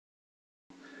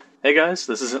Hey guys,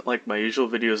 this isn't like my usual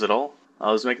videos at all.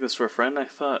 I was making this for a friend. I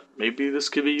thought maybe this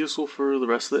could be useful for the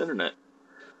rest of the internet.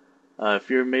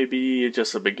 If you're maybe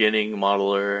just a beginning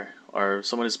modeler or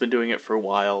someone who's been doing it for a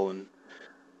while and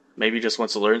maybe just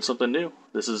wants to learn something new,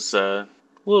 this is a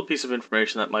little piece of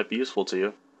information that might be useful to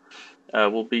you.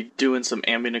 We'll be doing some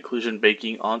ambient occlusion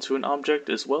baking onto an object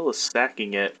as well as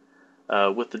stacking it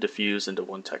with the diffuse into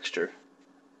one texture.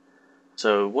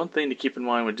 So one thing to keep in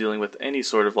mind when dealing with any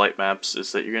sort of light maps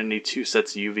is that you're going to need two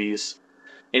sets of UVs.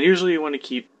 And usually you want to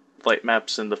keep light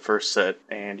maps in the first set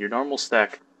and your normal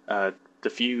stack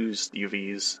diffused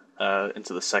UVs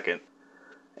into the second.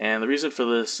 And the reason for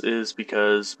this is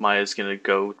because Maya is going to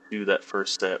go to that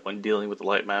first set when dealing with the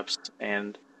light maps,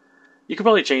 and you can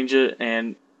probably change it.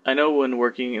 And I know when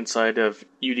working inside of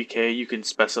UDK you can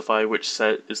specify which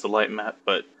set is the light map,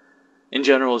 but in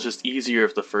general it's just easier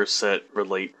if the first set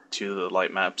relate to the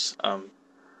light maps. You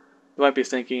might be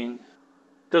thinking,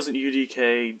 doesn't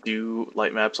UDK do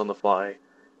light maps on the fly?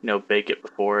 Bake it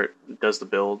before it does the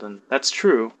build, and that's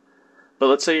true. But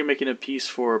let's say you're making a piece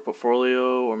for a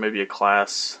portfolio or maybe a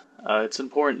class. It's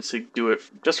important to do it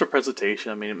just for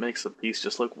presentation. I mean, it makes the piece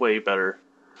just look way better.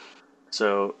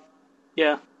 So,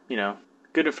 yeah,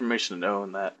 good information to know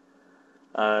in that.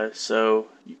 So,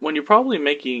 when you're probably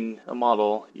making a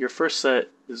model, your first set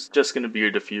is just going to be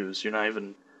your diffuse. You're not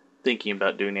even thinking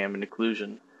about doing ambient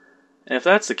occlusion. And if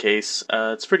that's the case,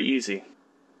 it's pretty easy.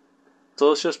 So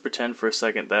let's just pretend for a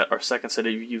second that our second set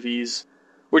of UVs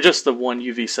were just the one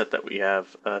UV set that we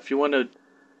have. If you want to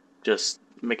just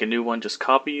make a new one, just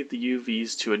copy the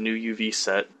UVs to a new UV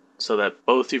set so that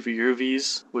both of your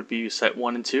UVs would be set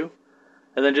 1 and 2.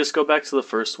 And then just go back to the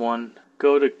first one,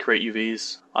 go to create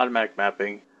UVs, automatic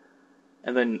mapping,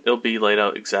 and then it'll be laid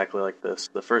out exactly like this.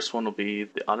 The first one will be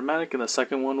the automatic and the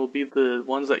second one will be the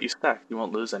ones that you stack. You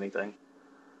won't lose anything.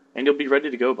 And you'll be ready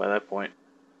to go by that point.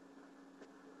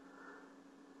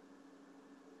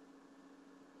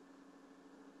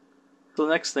 So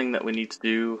the next thing that we need to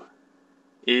do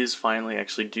is finally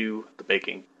actually do the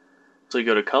baking. So you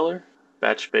go to color,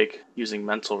 batch bake using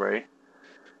mental ray,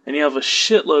 and you have a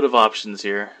shitload of options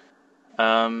here.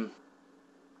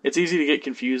 It's easy to get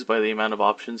confused by the amount of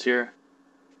options here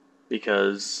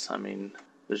because, I mean,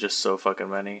 there's just so fucking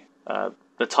many.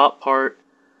 The top part,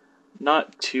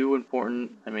 not too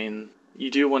important. I mean,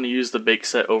 you do want to use the bake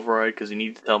set override because you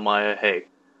need to tell Maya, hey,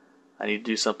 I need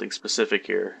to do something specific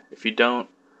here. If you don't,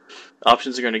 the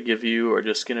options are going to give you are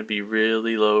just going to be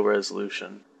really low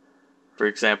resolution. For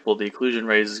example, the occlusion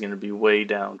raise is going to be way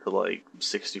down to like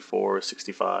 64 or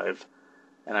 65.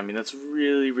 And I mean, that's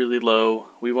really, really low.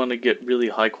 We want to get really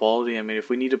high quality. I mean, if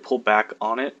we need to pull back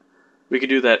on it, we could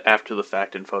do that after the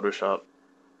fact in Photoshop.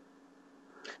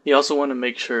 You also want to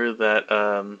make sure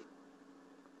that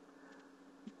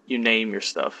you name your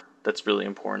stuff. That's really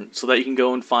important, so that you can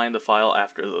go and find the file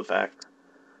after the fact.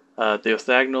 The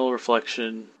orthogonal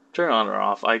reflection, turn on or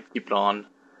off. I keep it on.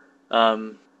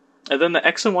 And then the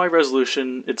X and Y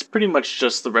resolution, it's pretty much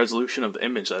just the resolution of the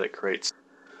image that it creates.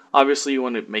 Obviously you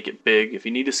want to make it big. If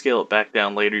you need to scale it back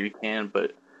down later, you can,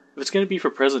 but if it's going to be for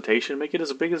presentation, make it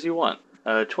as big as you want.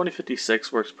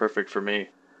 2056 works perfect for me.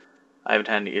 I haven't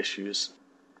had any issues.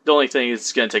 The only thing is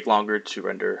it's going to take longer to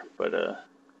render, but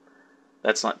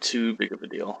that's not too big of a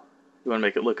deal. You want to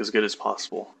make it look as good as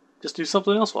possible. Just do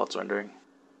something else while it's rendering.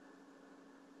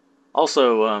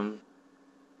 Also,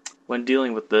 when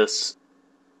dealing with this,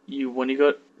 you want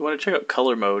to check out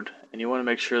color mode, and you want to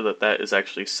make sure that that is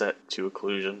actually set to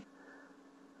occlusion.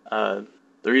 The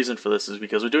reason for this is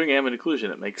because we're doing ambient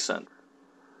occlusion. It makes sense,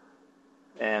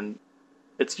 and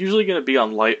it's usually going to be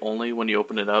on light only when you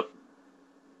open it up.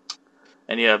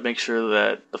 And yeah, make sure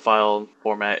that the file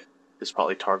format is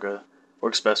probably Targa.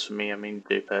 Works best for me. I mean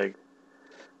JPEG.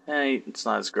 It's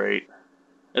not as great.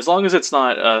 As long as it's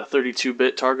not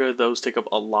 32-bit Targa, those take up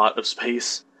a lot of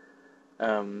space.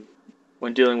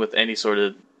 When dealing with any sort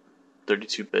of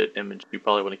 32-bit image, you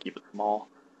probably want to keep it small.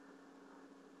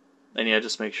 And yeah,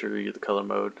 just make sure you get the color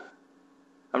mode.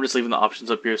 I'm just leaving the options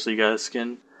up here so you guys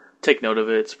can take note of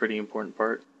it. It's a pretty important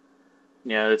part.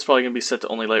 Yeah, it's probably going to be set to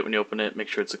only light when you open it. Make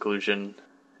sure it's occlusion.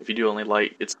 If you do only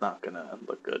light, it's not going to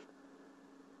look good.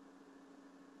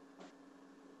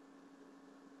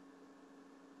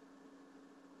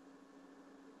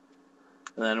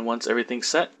 And then once everything's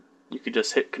set, you could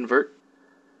just hit convert.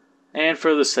 And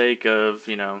for the sake of,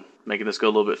 making this go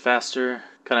a little bit faster,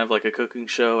 kind of like a cooking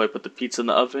show, I put the pizza in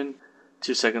the oven.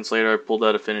 2 seconds later, I pulled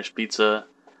out a finished pizza.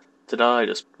 Ta-da, I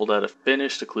just pulled out a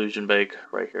finished occlusion bake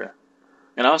right here.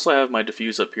 And I also have my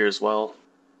diffuse up here as well,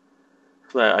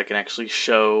 so that I can actually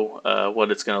show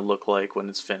what it's going to look like when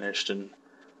it's finished. And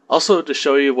also to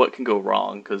show you what can go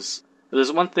wrong, because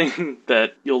There's one thing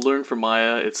that you'll learn from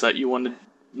Maya, it's that you want to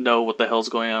know what the hell's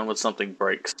going on when something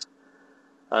breaks.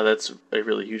 That's a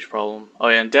really huge problem. Oh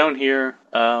yeah, and down here,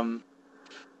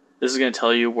 this is going to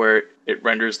tell you where it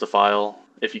renders the file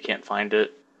if you can't find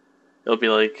it. It'll be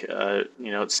like,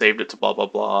 it saved it to blah blah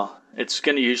blah. It's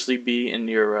going to usually be in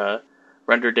your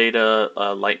render data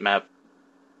light map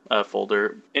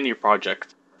folder in your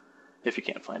project if you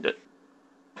can't find it.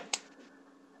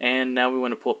 And now we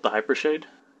want to pull up the hypershade.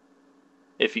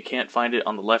 If you can't find it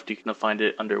on the left, you can find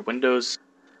it under Windows,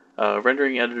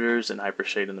 Rendering Editors, and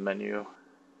Hypershade in the menu.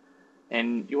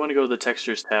 And you want to go to the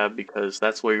Textures tab because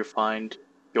that's where you find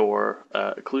your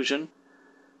occlusion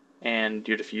and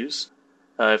your diffuse.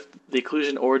 If the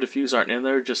occlusion or diffuse aren't in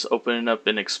there, just open it up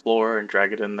in Explorer and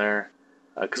drag it in there.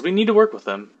 Because we need to work with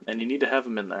them, and you need to have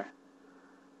them in there.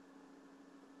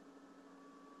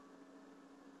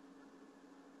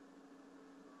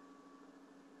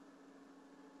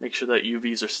 Make sure that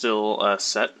UVs are still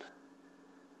set.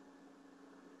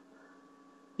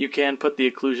 You can put the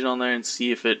occlusion on there and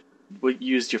see if it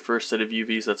used your first set of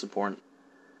UVs, that's important.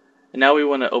 And now we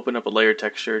want to open up a layer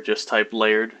texture, just type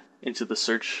layered into the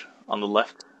search on the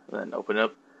left, then open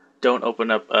up. Don't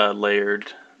open up a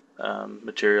layered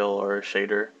material or a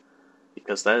shader,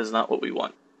 because that is not what we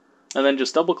want. And then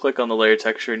just double click on the layer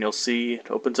texture and you'll see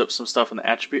it opens up some stuff in the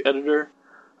attribute editor.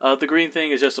 The green thing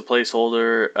is just a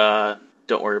placeholder.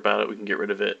 Don't worry about it, we can get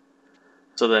rid of it.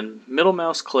 So then middle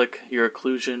mouse click your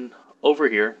occlusion over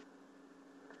here,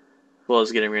 as well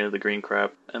as getting rid of the green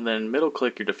crap, and then middle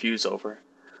click your diffuse over.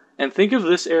 And think of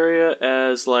this area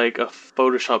as like a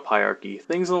Photoshop hierarchy.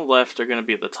 Things on the left are going to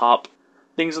be at the top,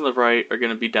 things on the right are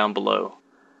going to be down below.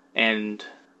 And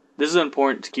this is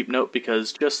important to keep note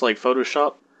because just like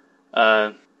Photoshop,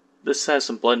 this has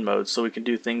some blend modes, so we can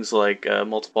do things like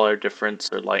multiplier difference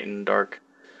or light and dark.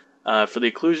 For the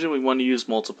occlusion, we want to use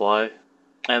multiply,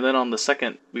 and then on the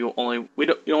second, you don't want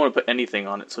to put anything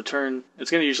on it. So it's going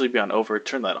to usually be on over.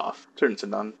 Turn that off. Turn it to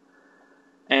none.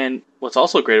 And what's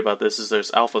also great about this is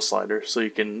there's alpha slider, so you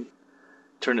can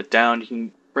turn it down. You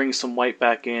can bring some white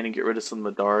back in and get rid of some of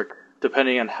the dark,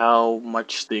 depending on how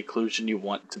much the occlusion you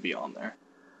want to be on there.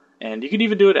 And you can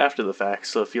even do it after the fact.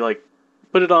 So if you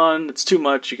put it on, it's too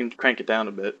much, you can crank it down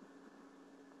a bit.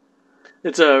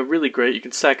 It's really great. You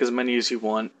can stack as many as you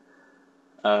want.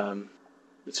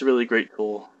 It's a really great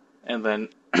tool. And then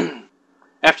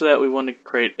after that, we want to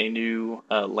create a new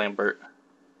Lambert.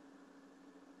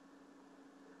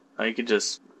 You can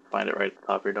just find it right at the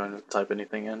top. You don't have to type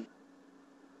anything in.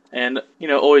 And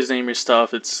always name your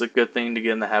stuff. It's a good thing to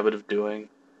get in the habit of doing,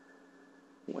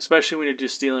 especially when you're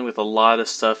just dealing with a lot of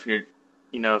stuff.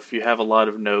 If you have a lot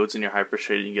of nodes in your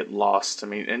hypershade, you get lost. I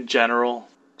mean, in general,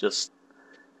 just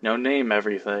name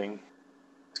everything.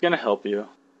 It's gonna help you.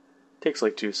 It takes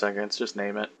like 2 seconds. Just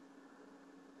name it.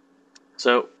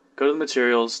 So go to the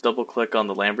materials, double click on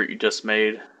the Lambert you just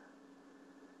made.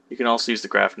 You can also use the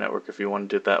graph network if you want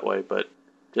to do it that way, but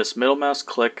just middle mouse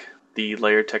click the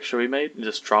layer texture we made and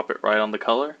just drop it right on the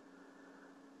color.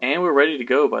 And we're ready to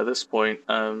go by this point.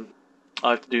 All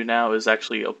I have to do now is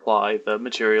actually apply the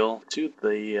material to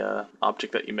the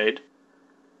object that you made.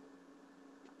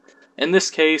 In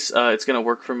this case, it's going to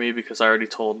work for me because I already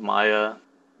told Maya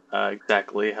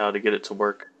exactly how to get it to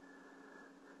work.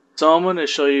 So I'm going to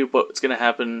show you what's going to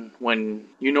happen when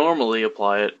you normally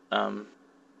apply it,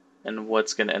 and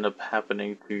what's going to end up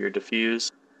happening to your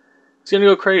diffuse. It's going to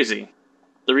go crazy.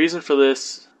 The reason for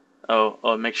this,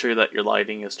 make sure that your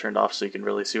lighting is turned off so you can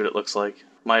really see what it looks like.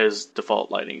 Maya's default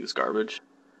lighting is garbage.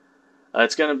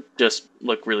 It's going to just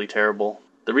look really terrible.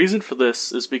 The reason for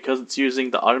this is because it's using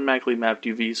the automatically mapped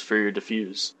UVs for your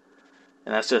diffuse.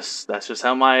 And that's just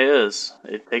how Maya is.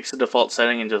 It takes the default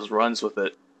setting and just runs with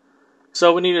it.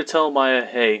 So we need to tell Maya,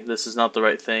 hey, this is not the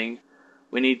right thing.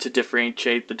 We need to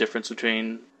differentiate the difference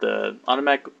between the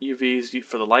automatic UVs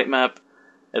for the light map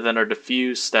and then our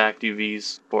diffuse stacked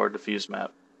UVs for our diffuse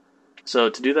map. So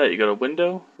to do that, you go to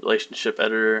Window, Relationship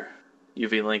Editor,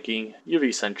 UV Linking,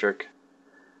 UV Centric.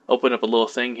 Open up a little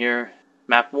thing here.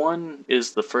 Map 1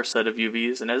 is the first set of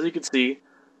UVs, and as you can see,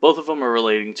 both of them are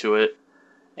relating to it,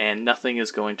 and nothing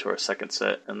is going to our second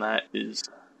set, and that is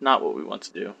not what we want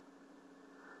to do.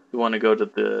 We want to go to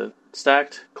the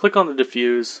stacked, click on the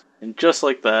diffuse, and just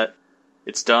like that,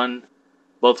 it's done.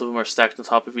 Both of them are stacked on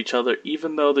top of each other.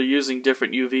 Even though they're using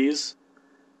different UVs,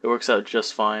 it works out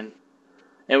just fine.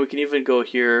 And we can even go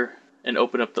here and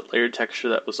open up the layer texture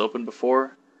that was open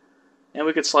before, and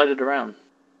we could slide it around.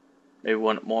 Maybe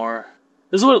want it more.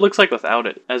 This is what it looks like without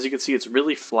it. As you can see, it's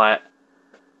really flat,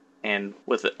 and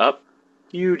with it up,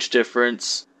 huge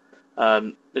difference.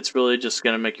 It's really just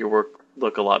going to make your work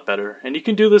look a lot better. And you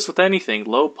can do this with anything,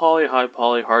 low poly, high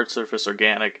poly, hard surface,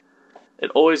 organic.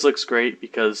 It always looks great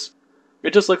because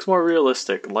it just looks more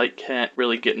realistic. Light can't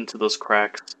really get into those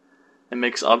cracks. It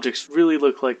makes objects really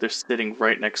look like they're sitting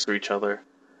right next to each other.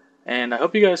 And I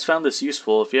hope you guys found this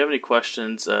useful. If you have any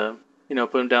questions,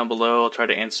 put them down below. I'll try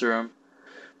to answer them.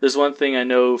 There's one thing I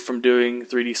know from doing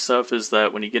 3D stuff is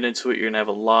that when you get into it, you're going to have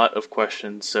a lot of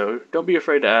questions, so don't be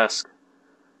afraid to ask.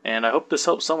 And I hope this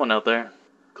helps someone out there,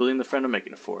 including the friend I'm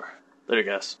making it for. Later,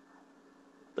 guys.